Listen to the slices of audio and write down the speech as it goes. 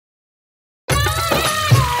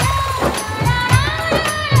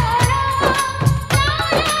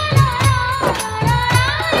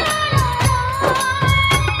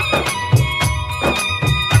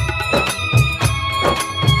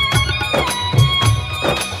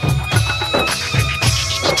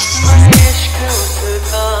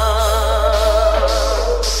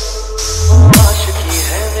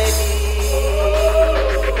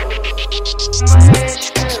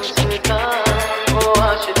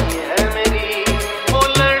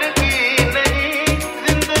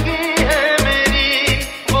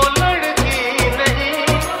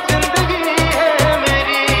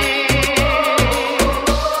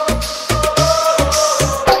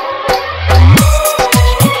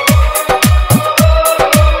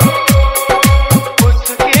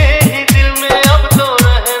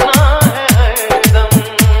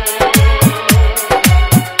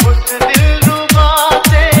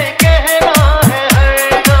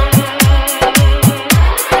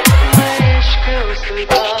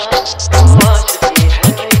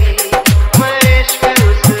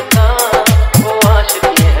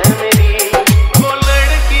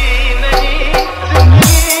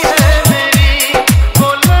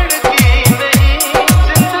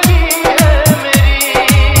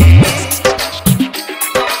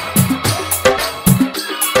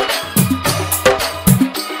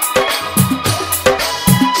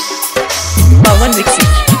Vixi,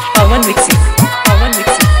 Pawan Vixi, Pawan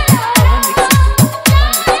Vixi, Pawan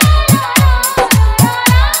Vixi.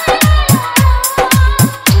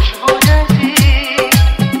 खुशबू जैसी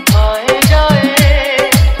आए जाए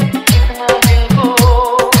कितना दिल को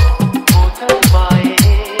वो तक पाए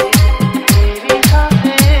मेरी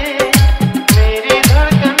सांसें मेरी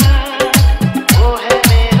धड़कन वो है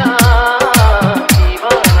मेरा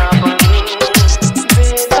दीवानापन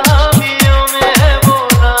बेताबियों में है वो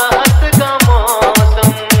रात का मौसम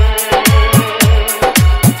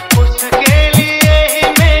उसके लिए ही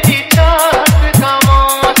मेरी चाहत का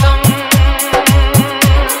मौसम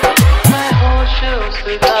मैं होश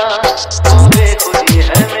उसका वो बेखुदी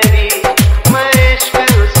है मेरी मैं इश्क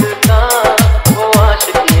उसका वो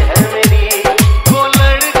आशिकी है मेरी वो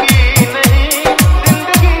लड़की नहीं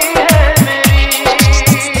जिंदगी है मेरी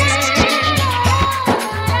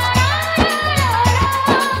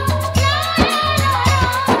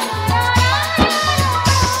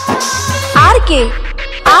RK,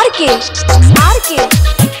 RK, RK,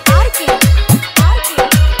 RK, RK.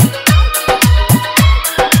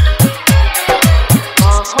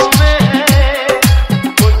 आँखों में है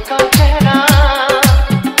उसका चेहरा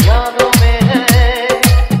यादों में है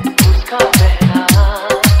उसका पहरा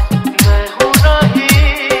मैं हूँ राही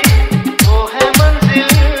वो है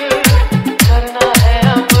मंजिल करना है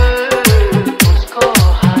अब उसको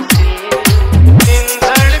हासिल इन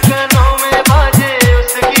धड़कनों में बाजे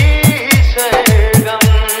उसकी सरगम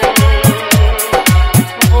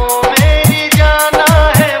वो मेरी जाना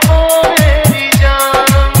है वो मेरी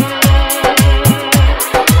जानम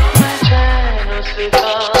मैं चैन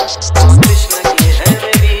उसका वो कृष्णगी है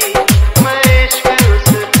मेरी मैं इश्क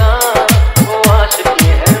उसका वो आशिकी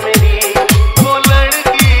है मेरी वो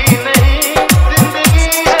लड़की नहीं जिंदगी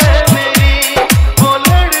है मेरी वो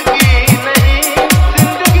लड़की नहीं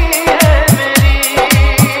जिंदगी है मेरी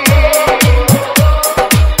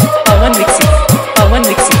Pawan Vixi, Pawan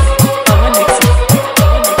Vixi, Pawan Vixi,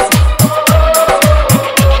 Pawan Vixi.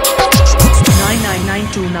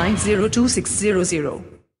 9992902600.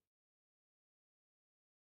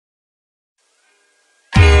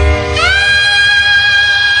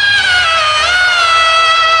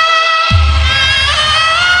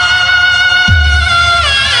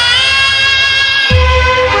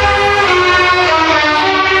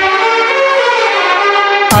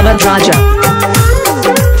 Pawan Raja,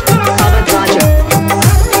 Pawan Raja,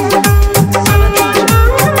 Pawan Raja.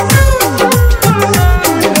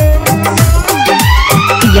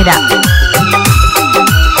 Yada,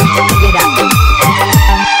 yada.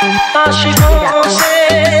 आशिकों से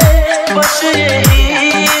बस यही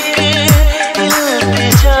एक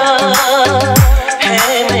इल्तिजा है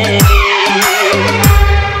मेरी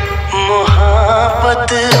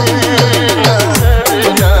मोहब्बत न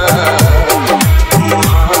करना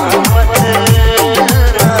मोहब्बत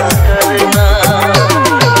न करना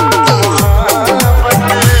मोहब्बत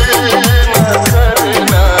न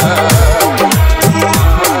करना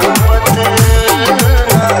मोहब्बत न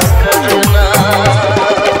करना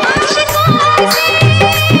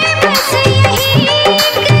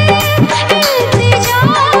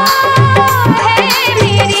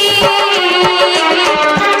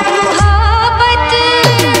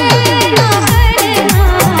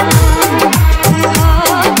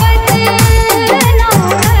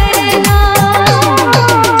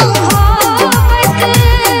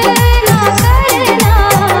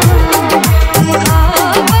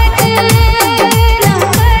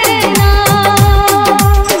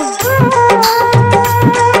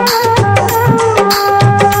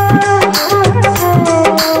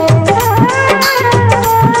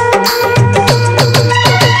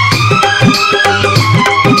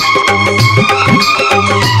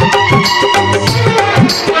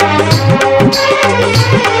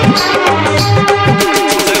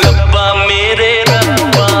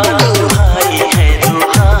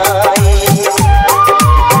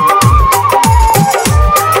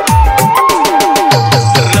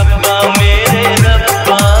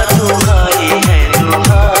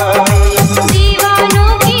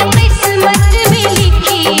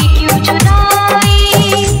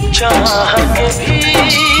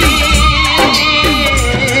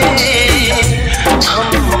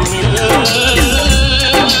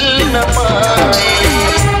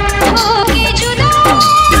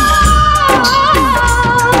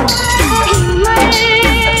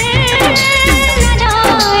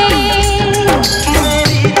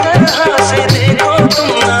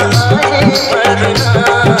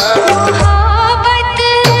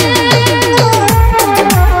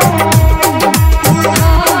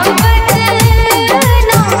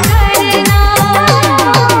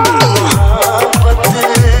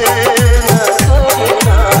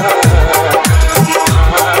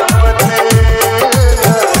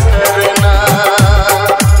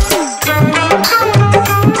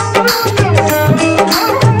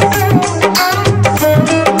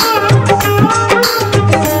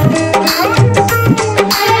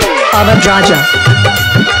Avadh Raja.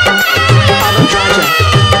 Avadh Raja.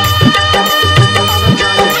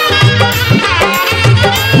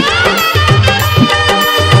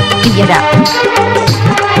 Get out.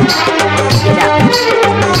 Get out.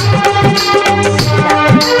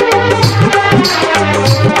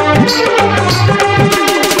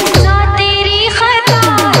 ना तेरी खता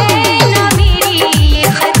है ना मेरी ये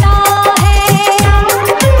खता है,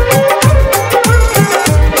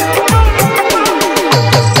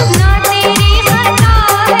 ना तेरी खता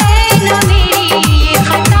है ना मेरी ये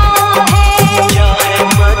खता है। क्या है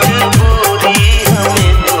मजबूरी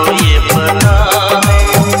हमें तो ये पता है।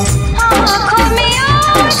 आँखों में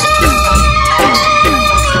आंसू,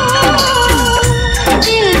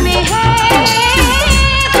 दिल में है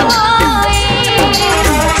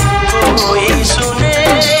कोई सुने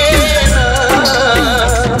ना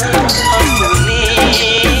अपनी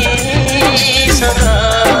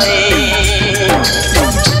सदाएं।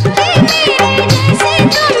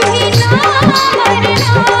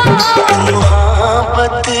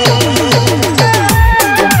 मोहब्बत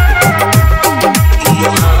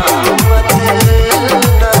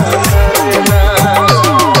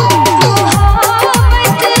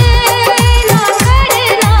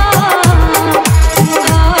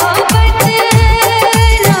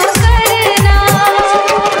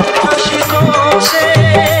आशिकों से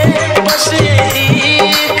बस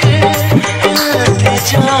एक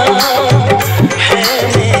इल्तिजा है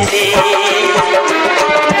मेरी।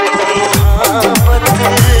 मोहब्बत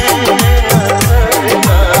न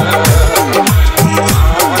करना,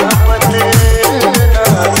 मोहब्बत न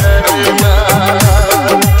करना।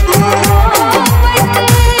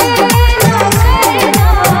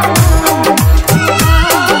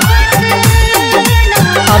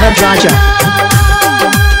 Avadh Raja.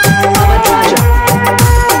 Avadh Raja.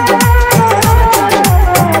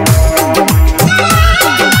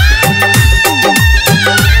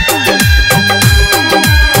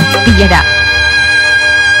 Piedra.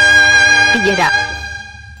 Piedra.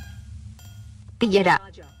 Piedra.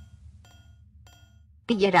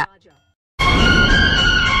 Piedra.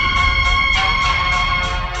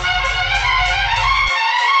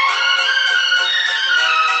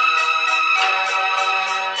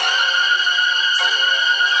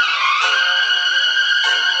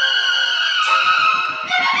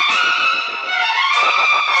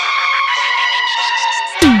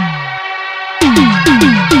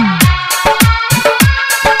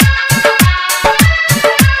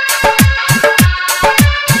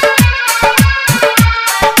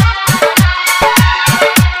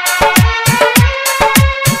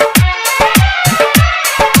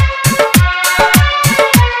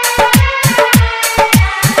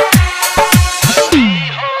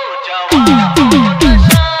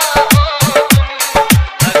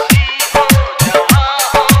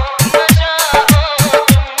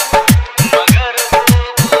 मगर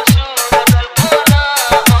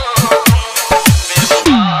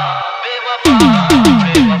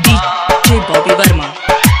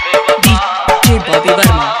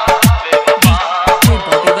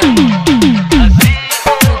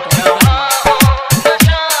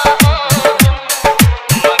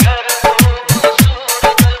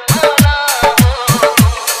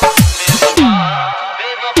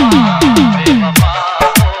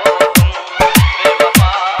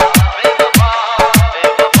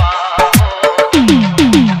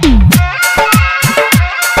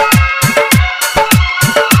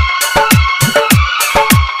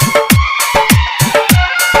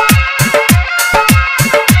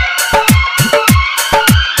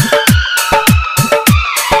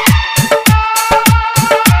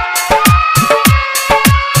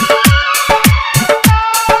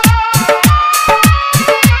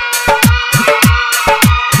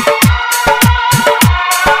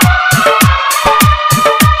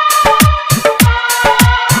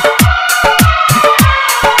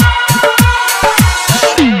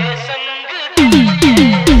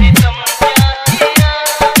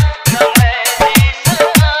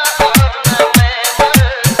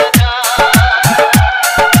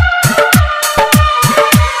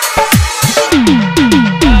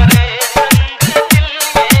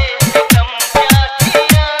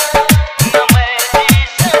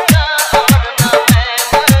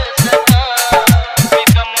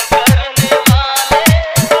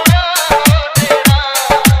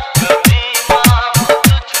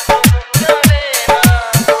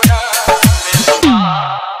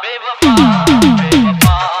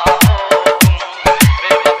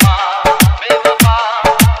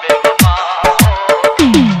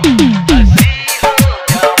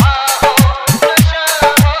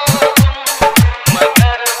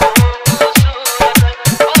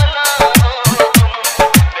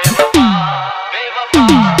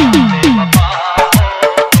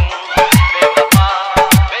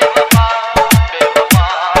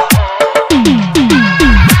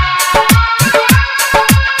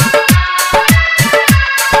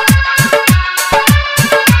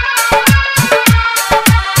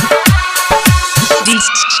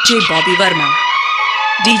DJ Bobby Verma.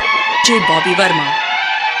 DJ Bobby Verma.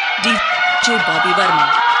 DJ Bobby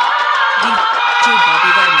Verma. DJ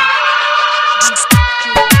Bobby Verma.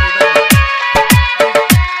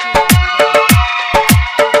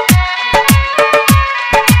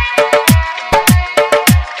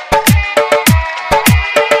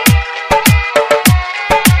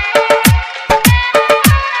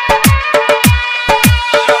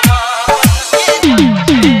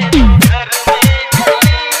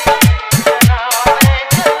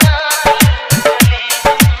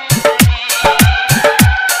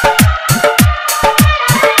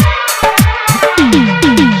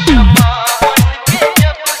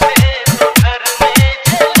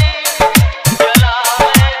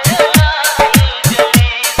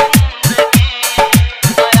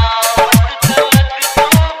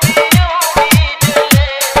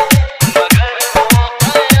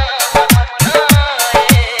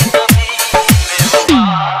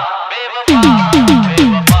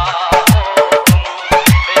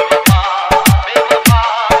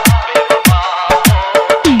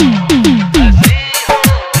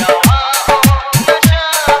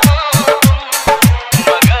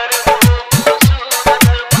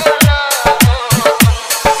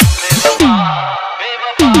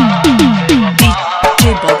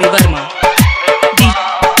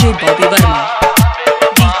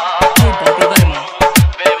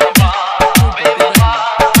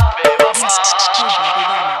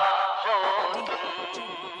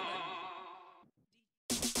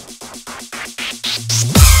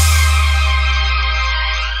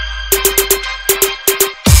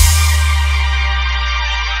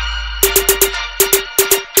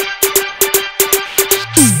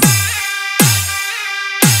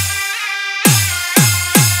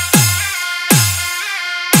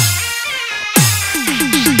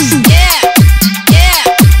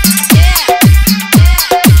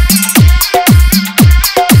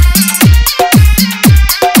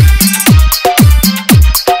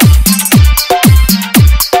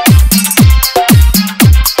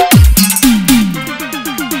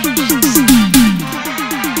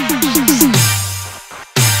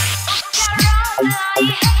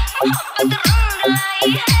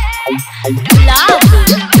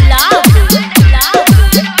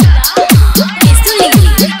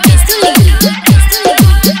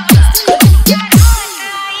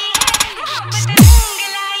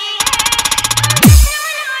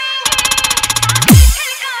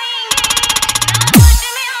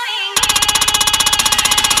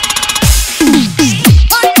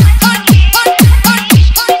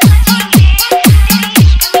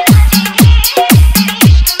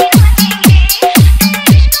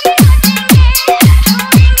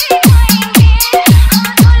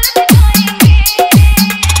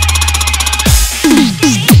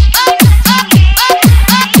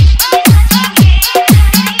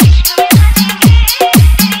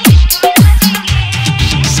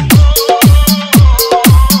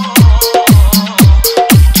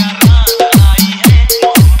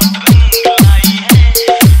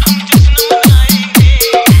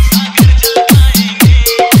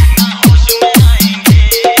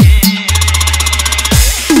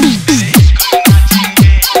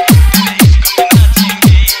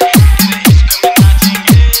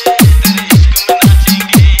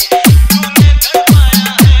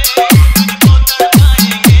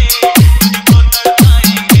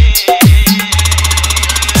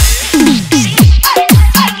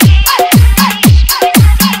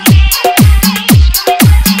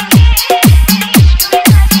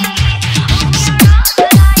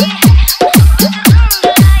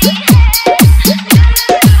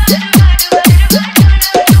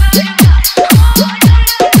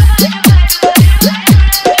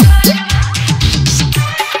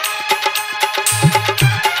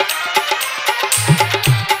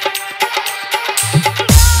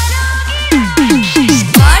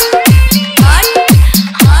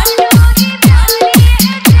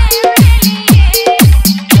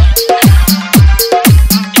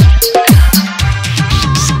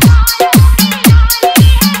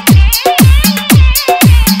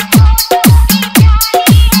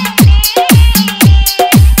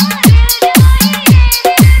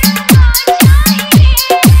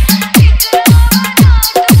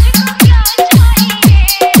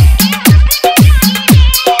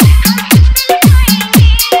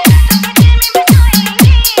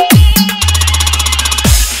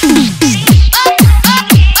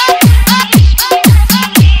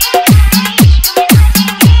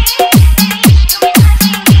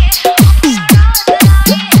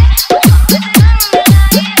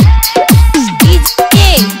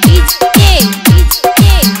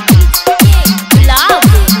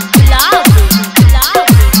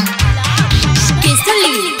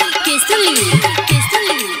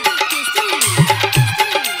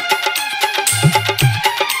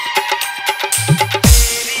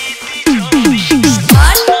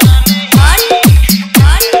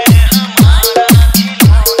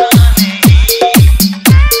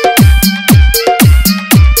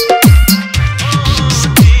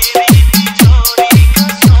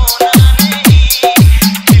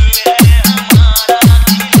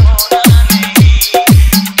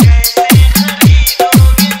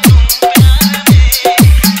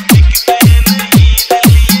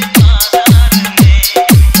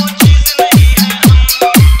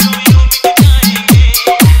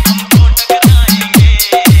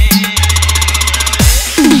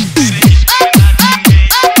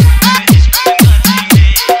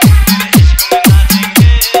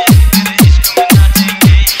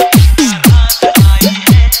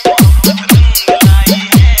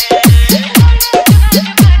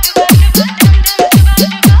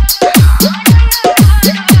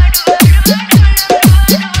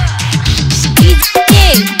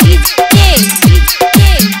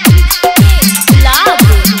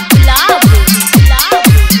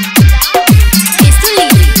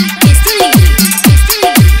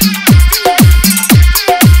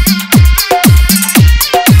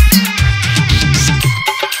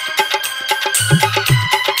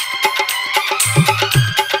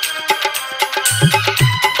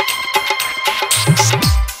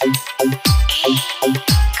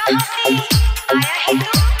 आया है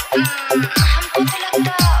तो हमको तो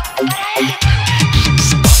लगता पराया है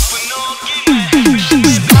तो।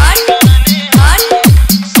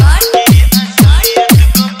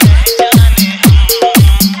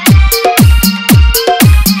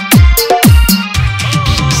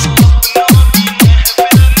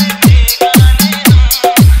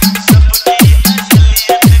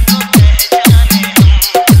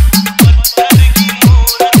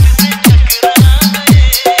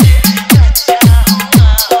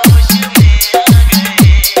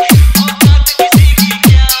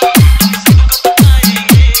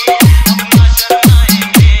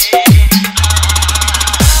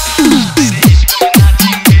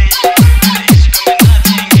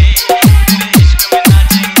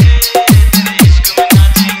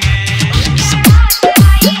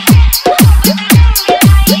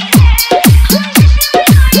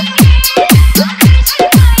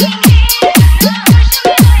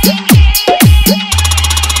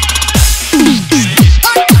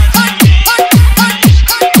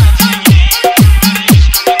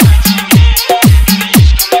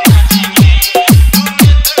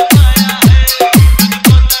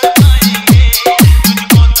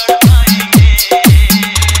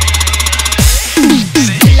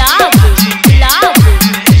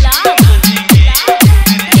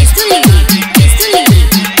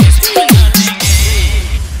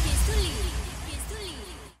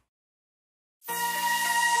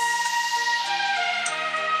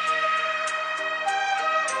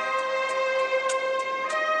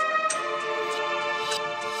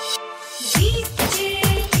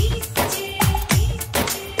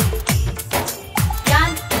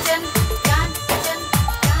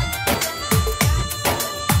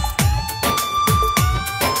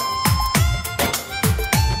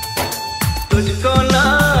 तुझको ना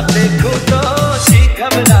देखूं तो जी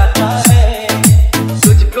घबराता है,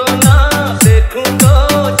 तुझको ना देखूं तो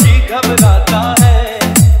जी घबराता है,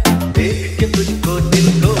 देख के तुझको दिल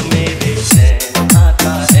को मेरे चैन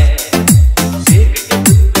आता है, देख के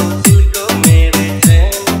तुझको दिल को मेरे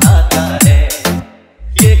चैन आता है।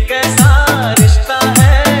 ये कैसा रिश्ता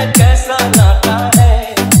है, कैसा नाता है,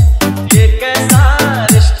 ये कैसा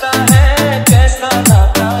रिश्ता है, कैसा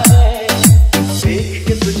नाता है, देख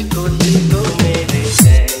के तुझको दिल को मेरे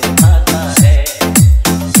चैन आता है,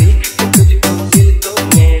 देख के तुझको दिल को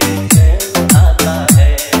मेरे चैन आता है।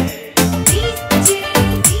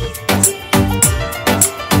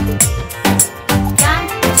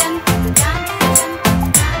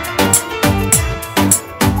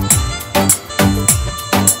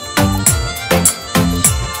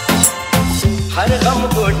 हर गम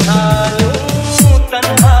को ठालूं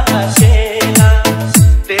तन्हा अकेला,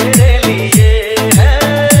 तेरे लिए है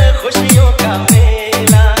खुशियों का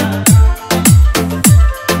मेला।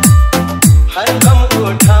 हर गम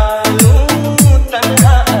को ठालूं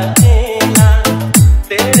तन्हा अकेला,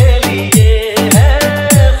 तेरे लिए है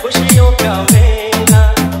खुशियों का मेला।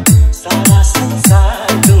 सारा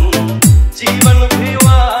संसार दूं, जीवन भी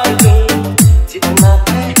वारूं, जितना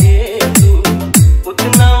कहे तू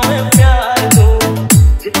उतना मैं प्यार दूं,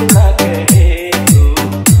 जितना कहे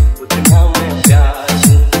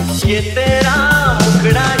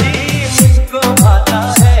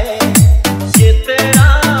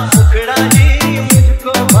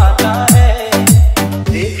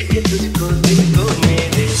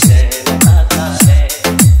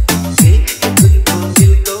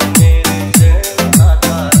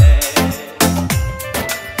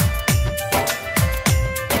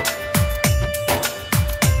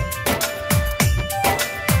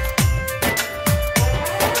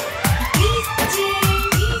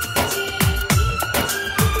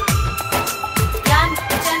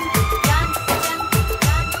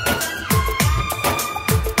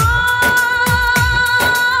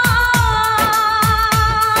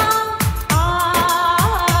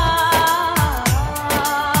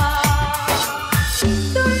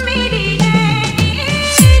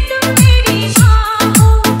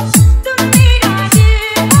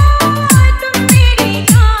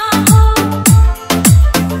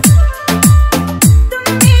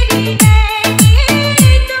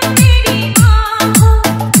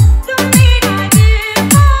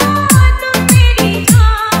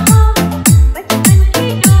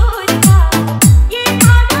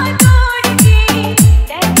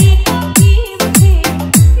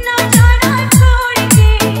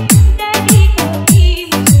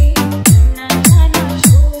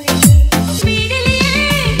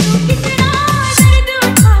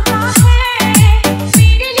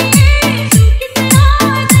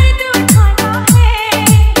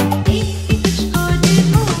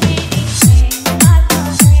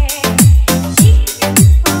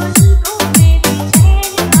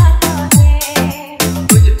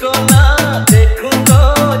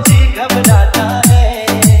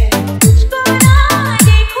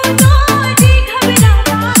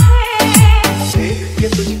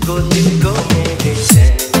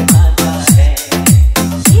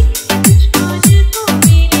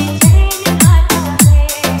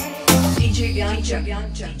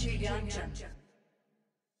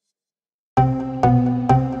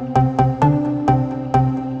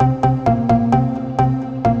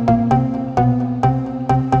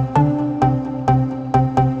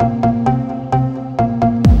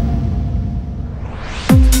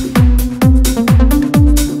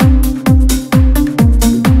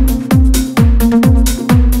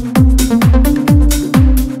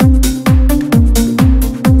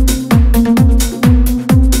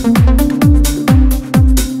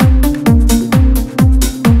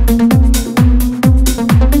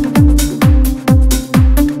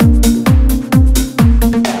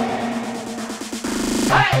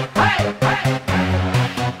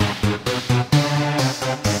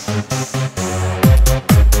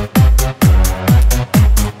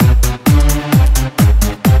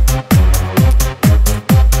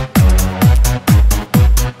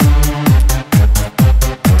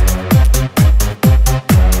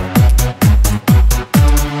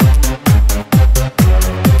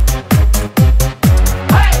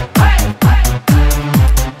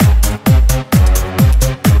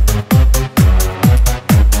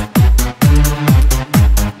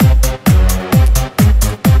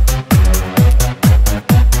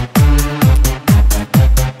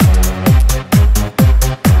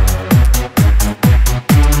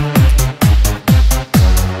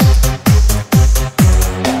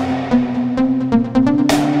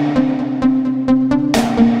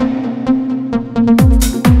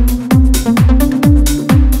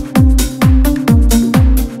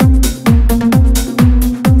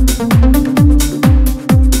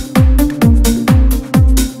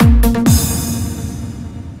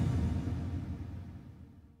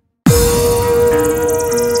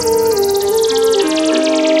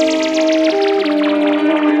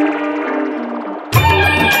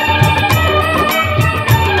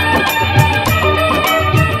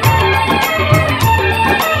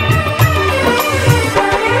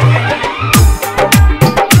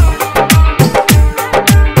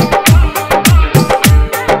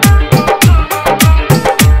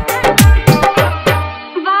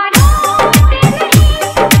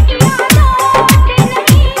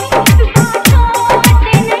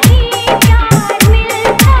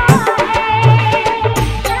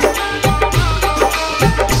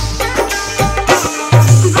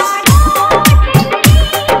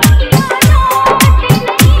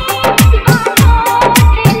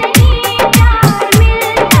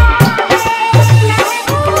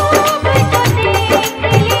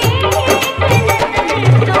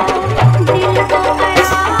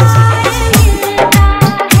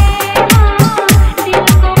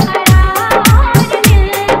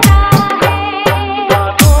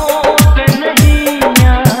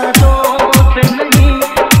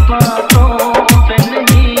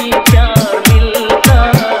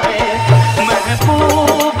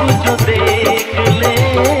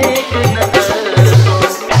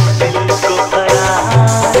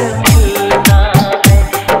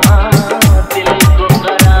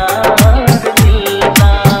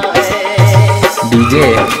डीजे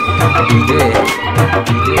डीजे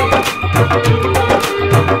डीजे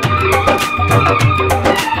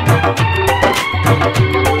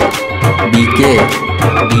बीके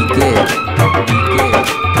बीके बीके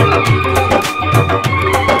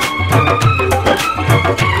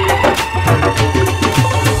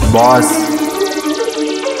बॉस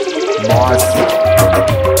बॉस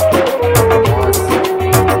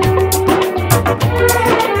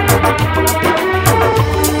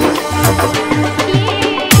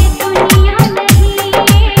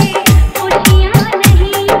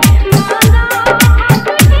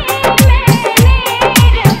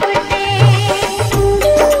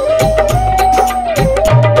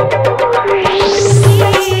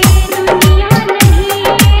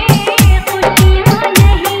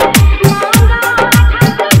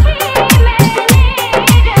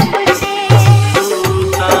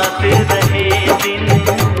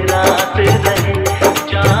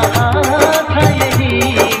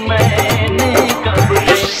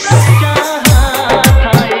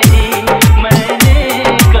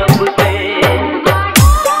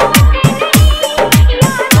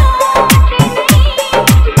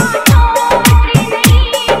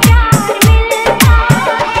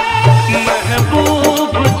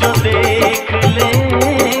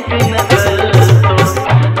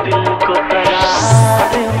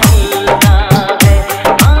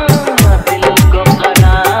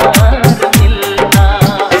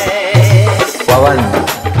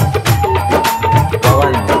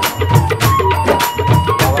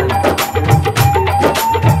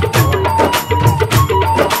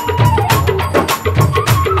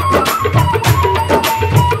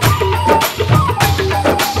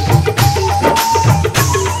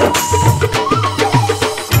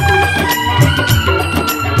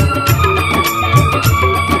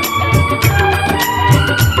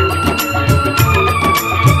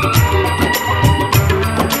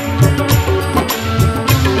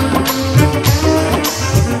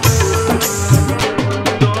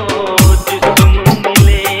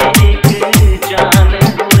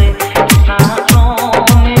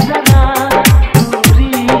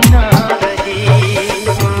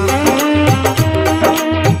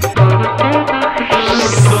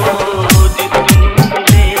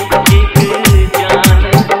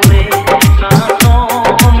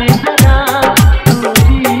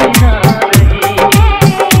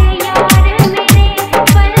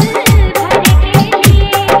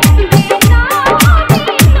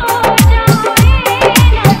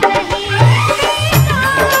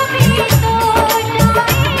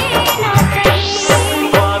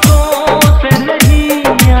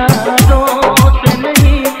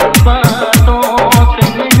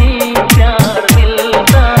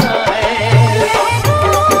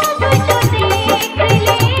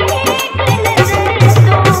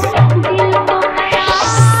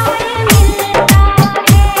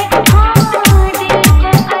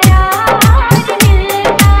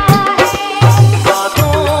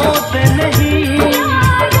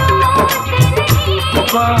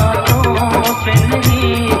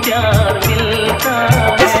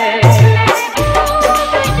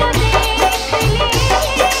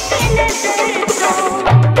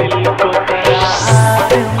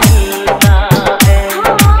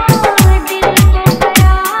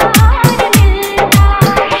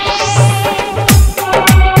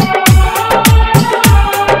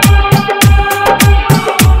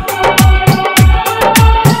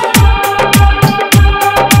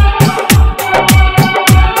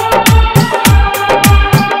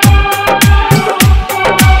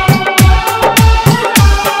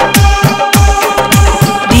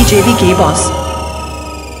JVK Boss.